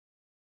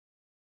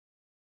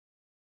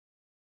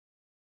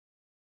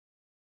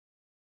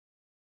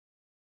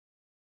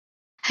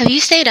Have you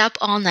stayed up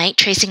all night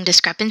tracing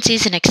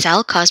discrepancies in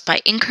Excel caused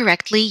by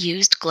incorrectly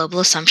used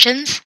global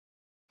assumptions?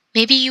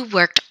 Maybe you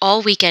worked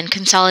all weekend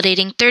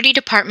consolidating 30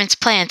 departments'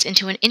 plans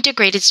into an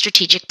integrated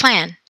strategic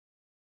plan.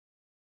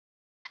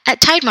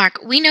 At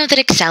Tidemark, we know that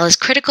Excel is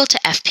critical to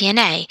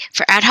fp&a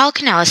for ad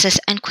hoc analysis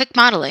and quick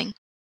modeling,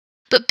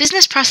 but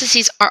business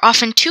processes are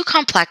often too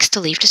complex to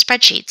leave to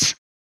spreadsheets.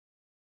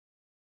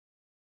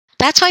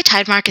 That's why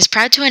Tidemark is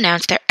proud to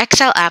announce their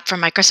Excel app for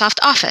Microsoft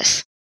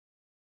Office.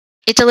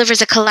 It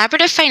delivers a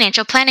collaborative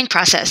financial planning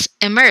process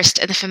immersed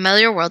in the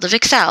familiar world of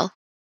Excel.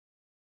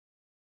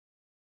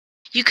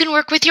 You can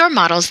work with your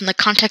models in the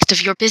context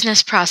of your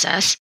business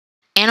process,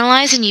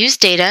 analyze and use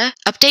data,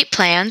 update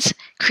plans,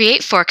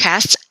 create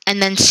forecasts,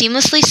 and then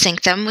seamlessly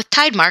sync them with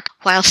Tidemark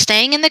while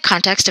staying in the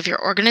context of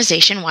your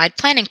organization-wide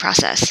planning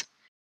process.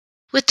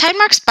 With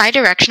Tidemark's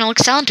bidirectional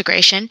Excel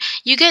integration,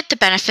 you get the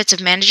benefits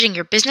of managing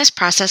your business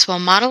process while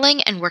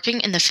modeling and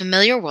working in the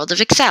familiar world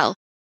of Excel.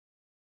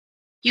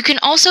 You can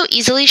also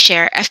easily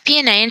share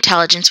fp&a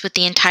intelligence with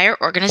the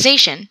entire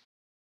organization.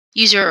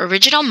 Use your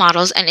original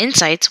models and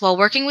insights while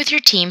working with your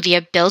team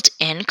via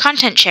built-in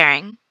content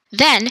sharing.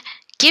 Then,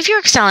 give your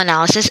Excel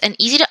analysis an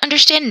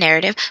easy-to-understand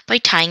narrative by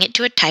tying it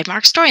to a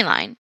Tidemark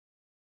storyline.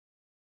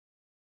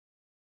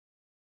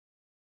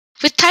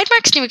 With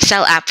Tidemark's new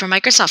Excel app for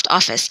Microsoft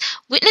Office,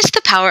 witness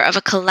the power of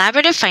a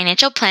collaborative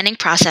financial planning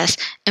process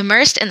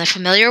immersed in the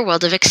familiar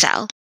world of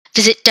Excel.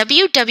 Visit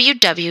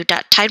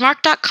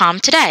www.tidemark.com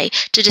today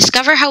to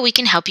discover how we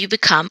can help you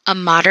become a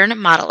modern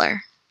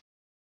modeler.